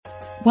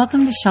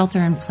Welcome to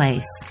Shelter in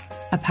Place,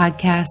 a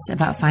podcast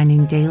about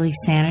finding daily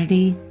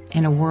sanity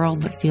in a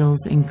world that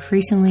feels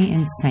increasingly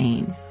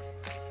insane.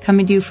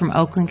 Coming to you from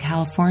Oakland,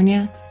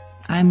 California,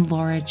 I'm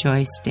Laura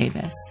Joyce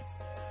Davis.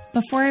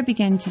 Before I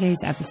begin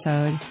today's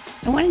episode,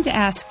 I wanted to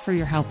ask for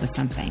your help with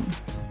something.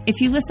 If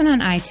you listen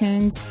on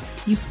iTunes,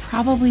 you've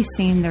probably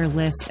seen their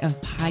list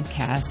of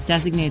podcasts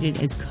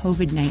designated as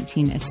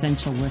COVID-19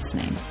 essential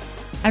listening.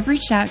 I've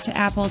reached out to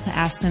Apple to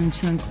ask them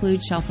to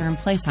include Shelter in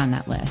Place on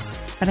that list,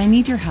 but I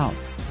need your help.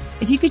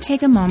 If you could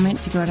take a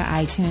moment to go to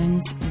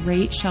iTunes,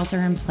 rate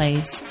Shelter in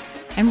Place,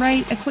 and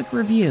write a quick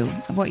review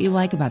of what you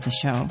like about the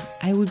show,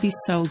 I would be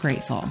so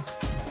grateful.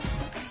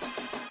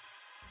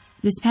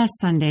 This past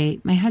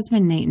Sunday, my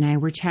husband Nate and I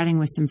were chatting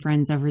with some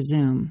friends over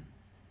Zoom.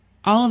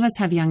 All of us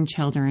have young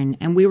children,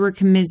 and we were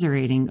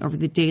commiserating over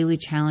the daily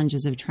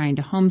challenges of trying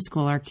to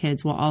homeschool our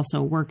kids while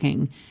also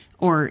working,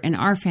 or in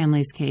our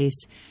family's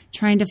case,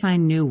 trying to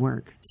find new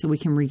work so we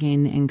can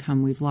regain the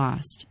income we've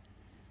lost.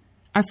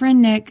 Our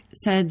friend Nick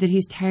said that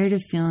he's tired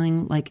of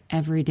feeling like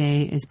every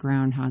day is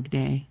Groundhog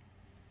Day.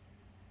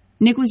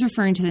 Nick was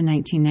referring to the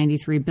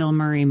 1993 Bill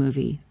Murray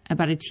movie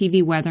about a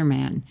TV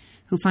weatherman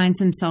who finds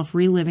himself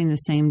reliving the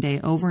same day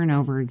over and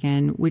over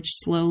again, which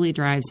slowly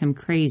drives him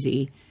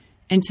crazy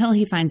until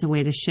he finds a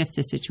way to shift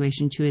the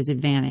situation to his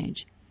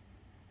advantage.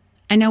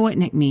 I know what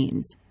Nick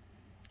means.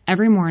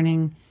 Every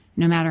morning,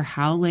 no matter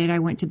how late I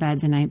went to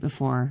bed the night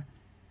before,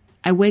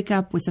 I wake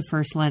up with the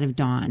first light of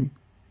dawn,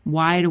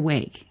 wide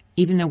awake,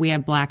 even though we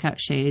have blackout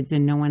shades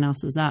and no one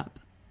else is up.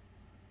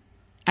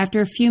 After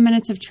a few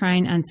minutes of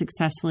trying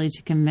unsuccessfully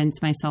to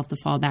convince myself to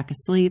fall back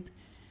asleep,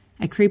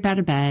 I creep out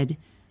of bed,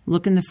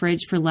 look in the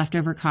fridge for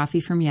leftover coffee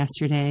from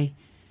yesterday,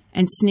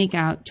 and sneak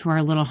out to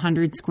our little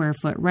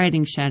 100-square-foot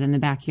writing shed in the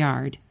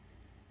backyard.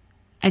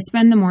 I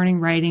spend the morning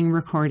writing,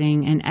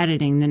 recording, and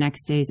editing the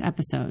next day's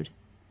episode.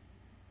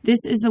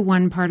 This is the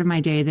one part of my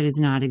day that is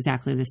not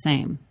exactly the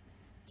same.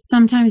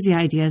 Sometimes the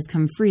ideas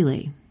come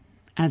freely.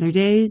 Other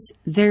days,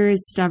 they're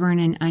as stubborn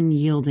and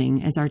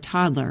unyielding as our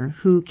toddler,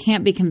 who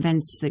can't be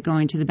convinced that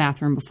going to the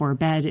bathroom before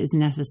bed is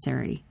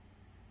necessary.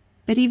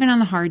 But even on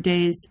the hard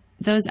days,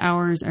 those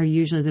hours are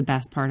usually the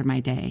best part of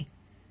my day.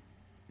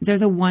 They're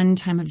the one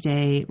time of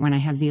day when I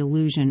have the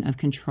illusion of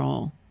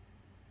control.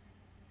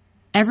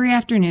 Every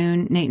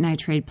afternoon, Nate and I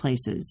trade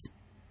places.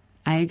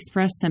 I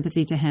express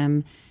sympathy to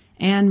him,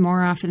 and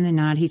more often than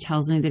not, he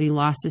tells me that he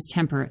lost his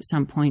temper at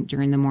some point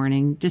during the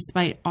morning,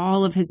 despite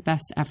all of his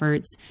best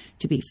efforts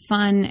to be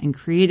fun and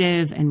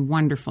creative and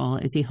wonderful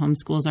as he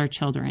homeschools our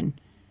children.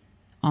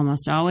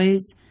 Almost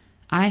always,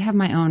 I have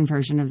my own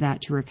version of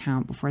that to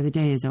recount before the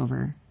day is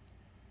over.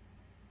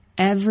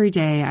 Every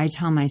day, I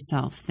tell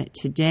myself that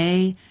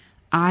today,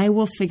 I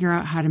will figure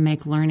out how to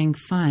make learning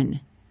fun.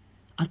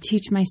 I'll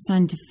teach my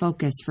son to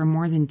focus for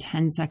more than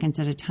 10 seconds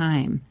at a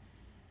time.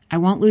 I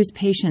won't lose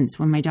patience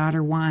when my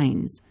daughter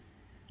whines.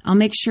 I'll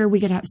make sure we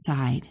get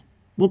outside.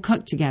 We'll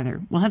cook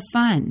together. We'll have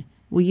fun.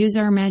 We'll use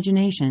our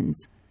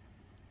imaginations.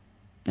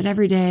 But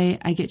every day,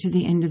 I get to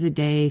the end of the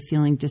day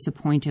feeling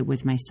disappointed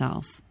with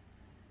myself.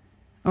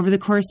 Over the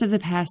course of the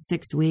past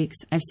 6 weeks,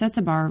 I've set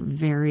the bar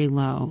very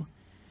low.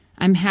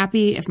 I'm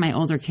happy if my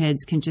older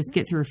kids can just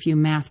get through a few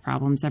math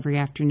problems every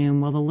afternoon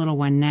while the little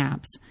one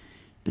naps.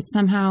 But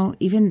somehow,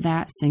 even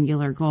that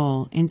singular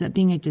goal ends up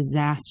being a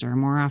disaster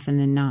more often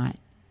than not.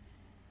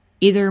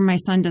 Either my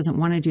son doesn't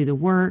want to do the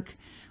work,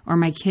 or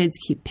my kids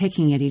keep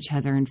picking at each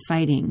other and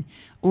fighting,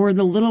 or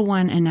the little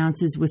one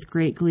announces with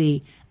great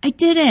glee, "I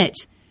did it!"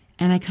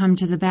 And I come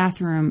to the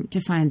bathroom to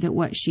find that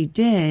what she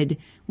did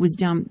was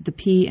dump the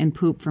pee and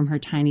poop from her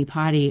tiny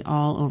potty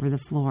all over the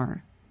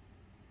floor.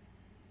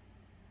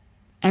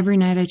 Every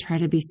night I try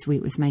to be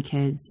sweet with my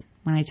kids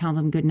when I tell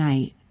them good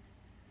night.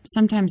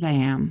 Sometimes I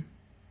am.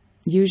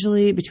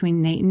 Usually,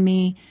 between Nate and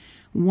me,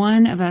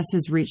 one of us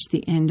has reached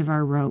the end of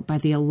our rope by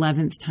the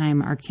 11th time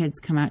our kids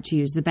come out to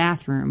use the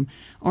bathroom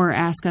or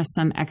ask us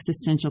some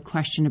existential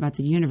question about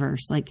the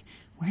universe, like,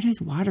 where does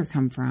water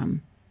come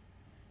from?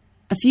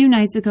 A few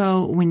nights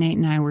ago, when Nate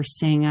and I were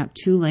staying up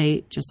too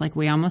late, just like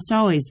we almost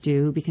always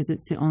do because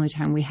it's the only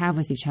time we have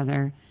with each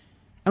other,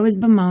 I was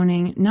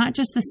bemoaning not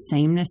just the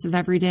sameness of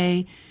every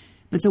day,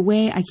 but the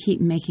way I keep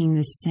making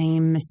the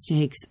same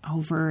mistakes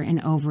over and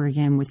over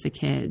again with the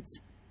kids.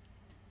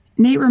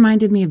 Nate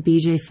reminded me of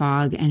BJ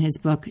Fogg and his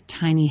book,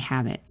 Tiny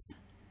Habits.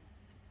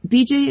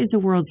 BJ is the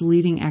world's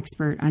leading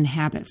expert on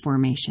habit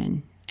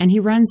formation, and he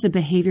runs the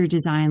Behavior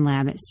Design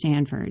Lab at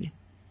Stanford.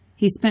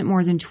 He spent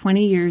more than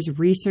 20 years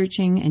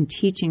researching and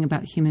teaching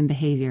about human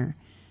behavior,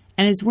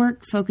 and his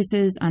work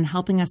focuses on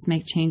helping us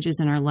make changes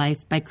in our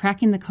life by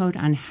cracking the code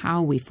on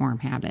how we form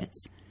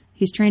habits.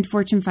 He's trained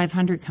Fortune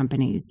 500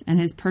 companies and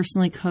has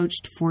personally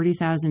coached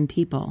 40,000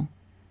 people.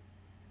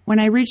 When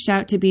I reached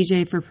out to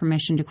BJ for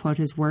permission to quote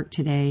his work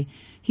today,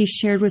 he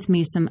shared with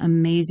me some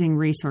amazing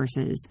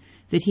resources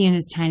that he and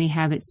his Tiny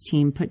Habits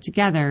team put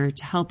together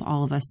to help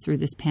all of us through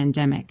this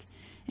pandemic,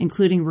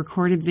 including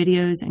recorded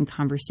videos and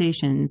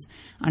conversations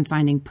on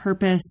finding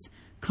purpose,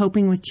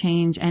 coping with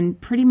change, and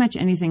pretty much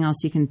anything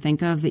else you can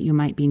think of that you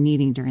might be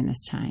needing during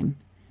this time.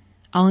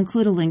 I'll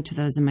include a link to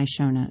those in my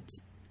show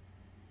notes.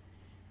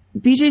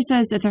 BJ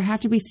says that there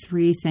have to be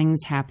 3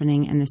 things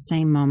happening in the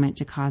same moment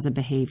to cause a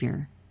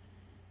behavior.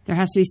 There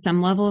has to be some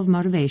level of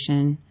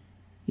motivation,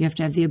 you have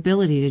to have the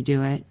ability to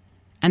do it,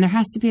 and there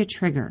has to be a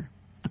trigger,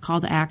 a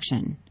call to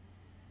action.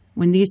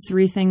 When these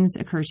 3 things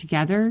occur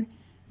together,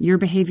 your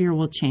behavior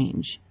will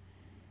change.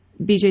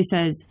 BJ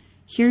says,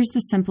 here's the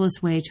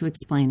simplest way to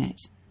explain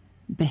it.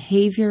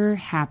 Behavior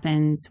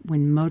happens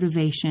when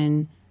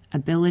motivation,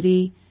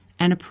 ability,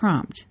 and a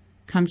prompt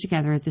come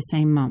together at the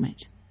same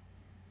moment.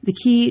 The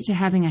key to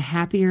having a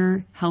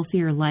happier,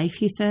 healthier life,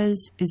 he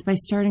says, is by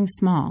starting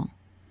small.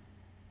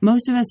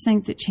 Most of us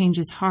think that change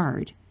is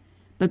hard,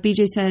 but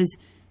BJ says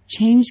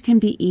change can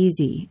be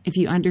easy if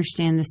you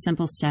understand the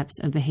simple steps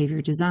of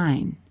behavior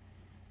design.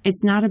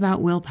 It's not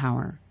about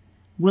willpower.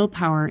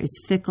 Willpower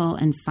is fickle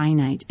and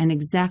finite and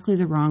exactly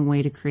the wrong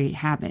way to create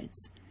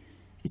habits.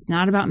 It's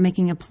not about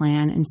making a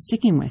plan and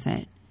sticking with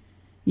it.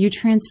 You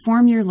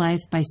transform your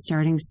life by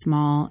starting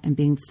small and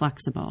being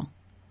flexible.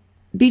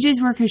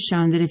 BJ's work has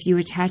shown that if you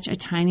attach a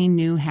tiny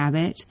new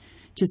habit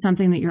to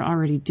something that you're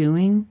already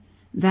doing,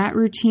 that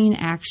routine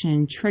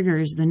action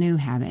triggers the new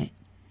habit.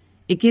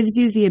 It gives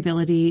you the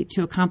ability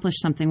to accomplish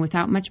something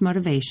without much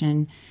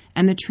motivation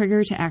and the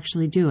trigger to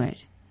actually do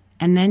it.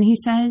 And then, he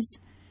says,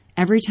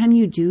 every time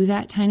you do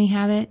that tiny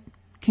habit,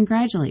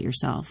 congratulate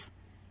yourself.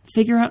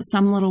 Figure out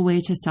some little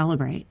way to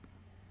celebrate.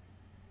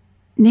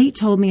 Nate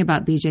told me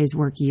about BJ's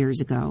work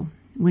years ago,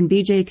 when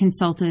BJ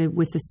consulted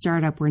with the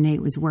startup where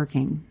Nate was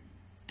working.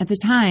 At the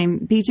time,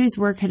 BJ's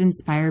work had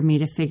inspired me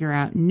to figure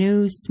out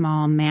new,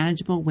 small,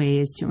 manageable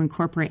ways to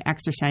incorporate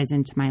exercise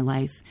into my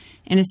life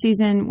in a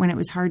season when it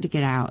was hard to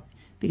get out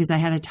because I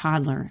had a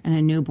toddler and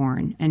a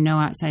newborn and no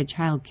outside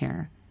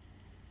childcare.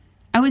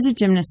 I was a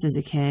gymnast as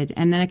a kid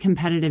and then a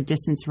competitive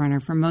distance runner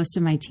for most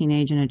of my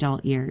teenage and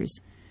adult years,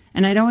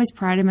 and I'd always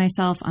prided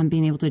myself on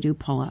being able to do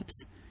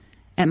pull-ups.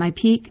 At my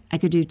peak, I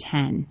could do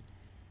 10.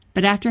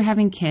 But after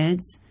having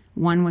kids,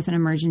 one with an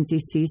emergency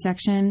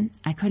C-section,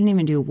 I couldn't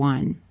even do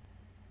 1.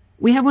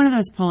 We have one of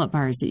those pull-up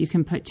bars that you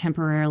can put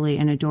temporarily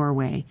in a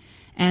doorway,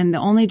 and the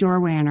only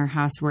doorway in our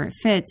house where it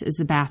fits is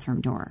the bathroom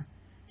door.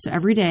 So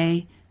every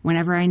day,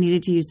 whenever I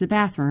needed to use the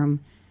bathroom,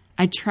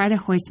 I'd try to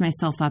hoist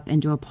myself up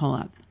and do a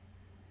pull-up.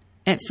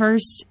 At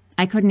first,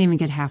 I couldn't even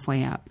get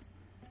halfway up.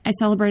 I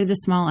celebrated the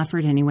small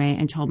effort anyway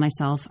and told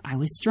myself I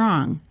was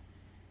strong.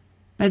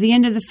 By the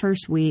end of the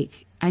first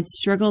week, I'd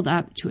struggled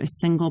up to a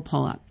single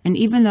pull-up, and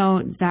even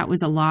though that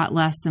was a lot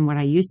less than what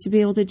I used to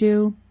be able to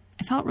do,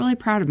 I felt really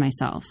proud of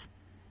myself.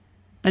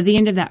 By the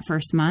end of that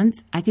first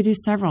month, I could do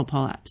several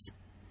pull-ups.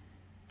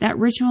 That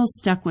ritual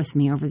stuck with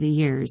me over the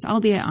years,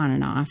 albeit on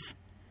and off.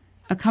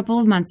 A couple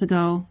of months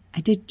ago,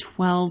 I did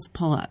 12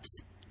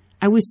 pull-ups.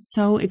 I was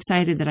so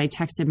excited that I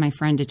texted my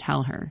friend to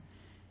tell her.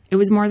 It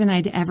was more than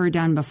I'd ever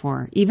done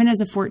before, even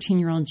as a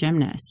 14-year-old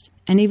gymnast.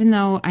 And even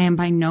though I am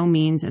by no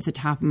means at the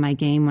top of my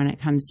game when it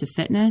comes to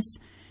fitness,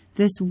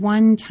 this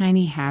one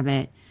tiny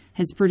habit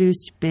has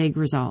produced big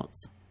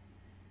results.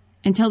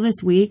 Until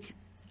this week,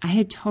 I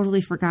had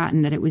totally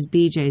forgotten that it was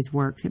BJ's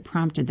work that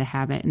prompted the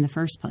habit in the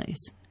first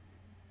place.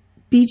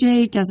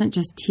 BJ doesn't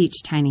just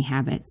teach tiny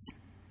habits.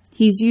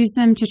 He's used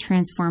them to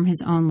transform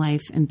his own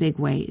life in big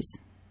ways.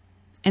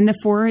 In the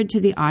foreword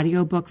to the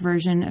audiobook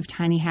version of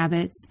Tiny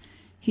Habits,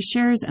 he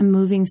shares a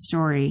moving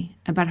story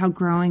about how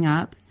growing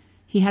up,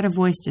 he had a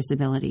voice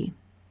disability.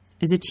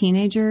 As a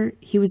teenager,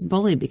 he was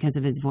bullied because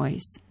of his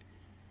voice.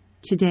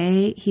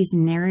 Today, he's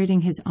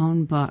narrating his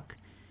own book,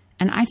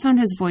 and I found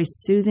his voice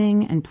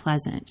soothing and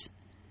pleasant.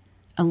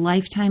 A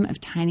lifetime of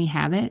tiny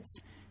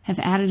habits have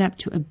added up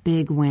to a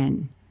big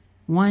win,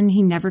 one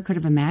he never could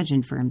have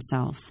imagined for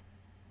himself.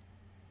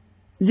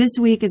 This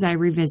week, as I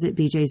revisit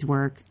BJ's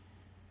work,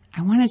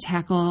 I want to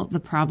tackle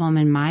the problem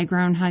in my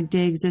Groundhog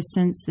Day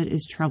existence that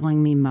is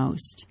troubling me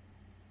most.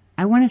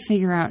 I want to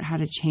figure out how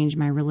to change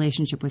my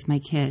relationship with my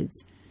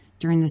kids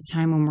during this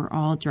time when we're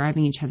all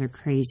driving each other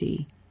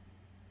crazy.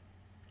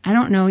 I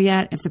don't know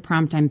yet if the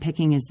prompt I'm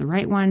picking is the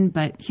right one,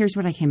 but here's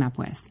what I came up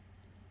with.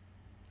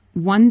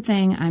 One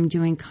thing I'm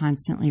doing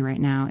constantly right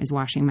now is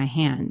washing my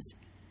hands.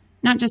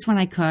 Not just when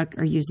I cook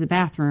or use the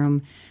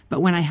bathroom,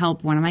 but when I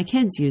help one of my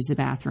kids use the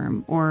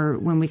bathroom or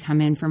when we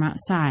come in from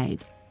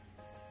outside.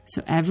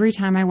 So every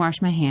time I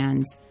wash my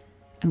hands,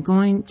 I'm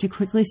going to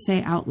quickly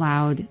say out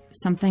loud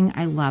something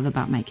I love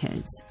about my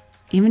kids,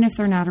 even if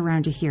they're not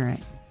around to hear it.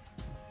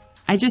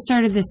 I just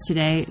started this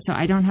today, so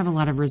I don't have a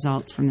lot of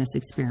results from this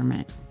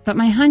experiment. But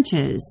my hunch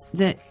is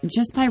that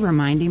just by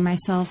reminding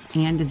myself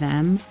and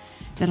them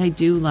that I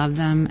do love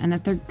them and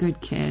that they're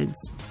good kids,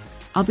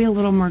 I'll be a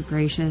little more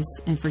gracious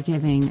and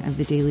forgiving of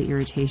the daily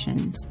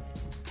irritations.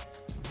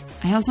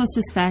 I also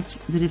suspect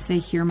that if they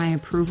hear my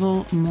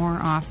approval more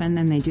often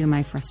than they do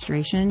my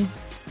frustration,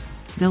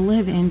 they'll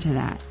live into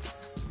that.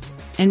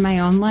 In my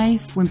own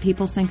life, when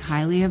people think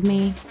highly of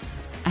me,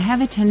 I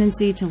have a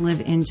tendency to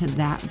live into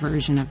that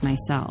version of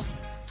myself.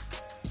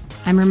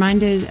 I'm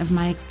reminded of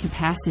my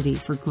capacity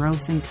for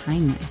growth and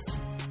kindness.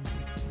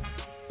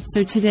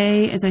 So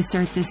today, as I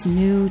start this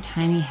new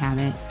tiny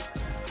habit,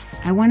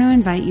 I want to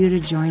invite you to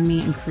join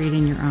me in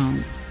creating your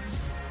own.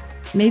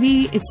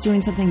 Maybe it's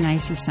doing something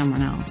nice for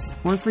someone else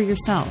or for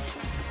yourself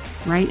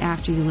right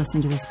after you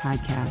listen to this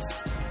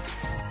podcast.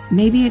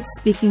 Maybe it's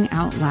speaking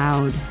out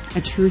loud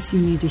a truth you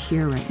need to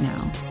hear right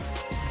now.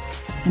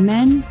 And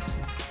then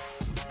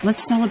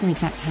let's celebrate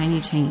that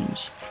tiny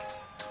change.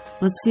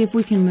 Let's see if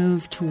we can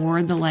move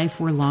toward the life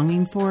we're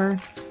longing for,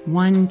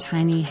 one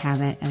tiny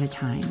habit at a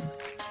time.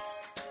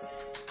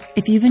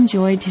 If you've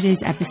enjoyed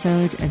today's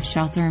episode of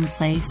Shelter in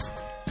Place,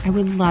 I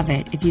would love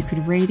it if you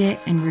could rate it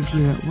and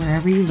review it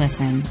wherever you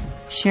listen,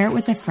 share it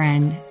with a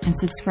friend, and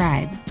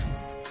subscribe.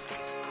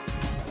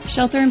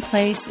 Shelter in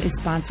Place is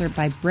sponsored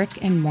by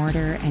Brick and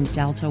Mortar and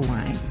Delta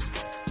Wines.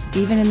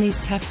 Even in these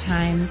tough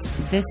times,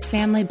 this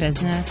family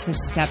business has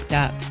stepped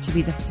up to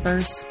be the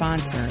first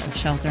sponsor of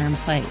Shelter in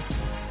Place.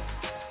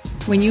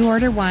 When you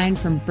order wine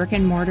from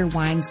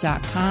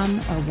brickandmortarwines.com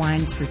or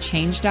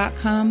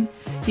winesforchange.com,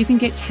 you can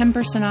get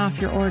 10% off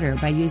your order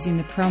by using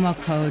the promo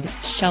code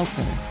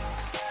SHELTER.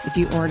 If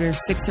you order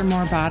 6 or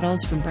more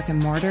bottles from Brick and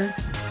Mortar,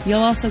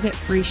 you'll also get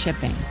free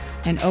shipping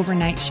and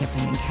overnight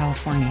shipping in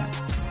California.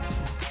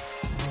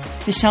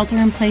 The Shelter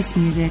in Place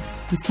music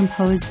was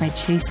composed by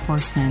Chase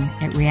Horseman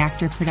at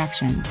Reactor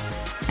Productions,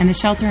 and the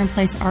Shelter in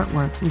Place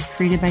artwork was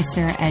created by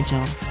Sarah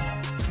Edgell.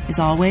 As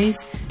always,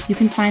 you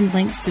can find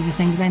links to the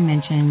things I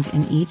mentioned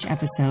in each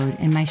episode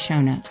in my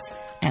show notes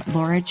at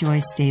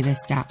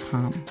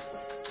laurajoycedavis.com.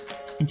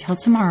 Until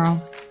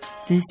tomorrow,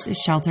 this is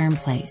Shelter in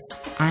Place.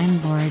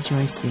 I'm Laura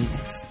Joyce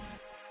Davis.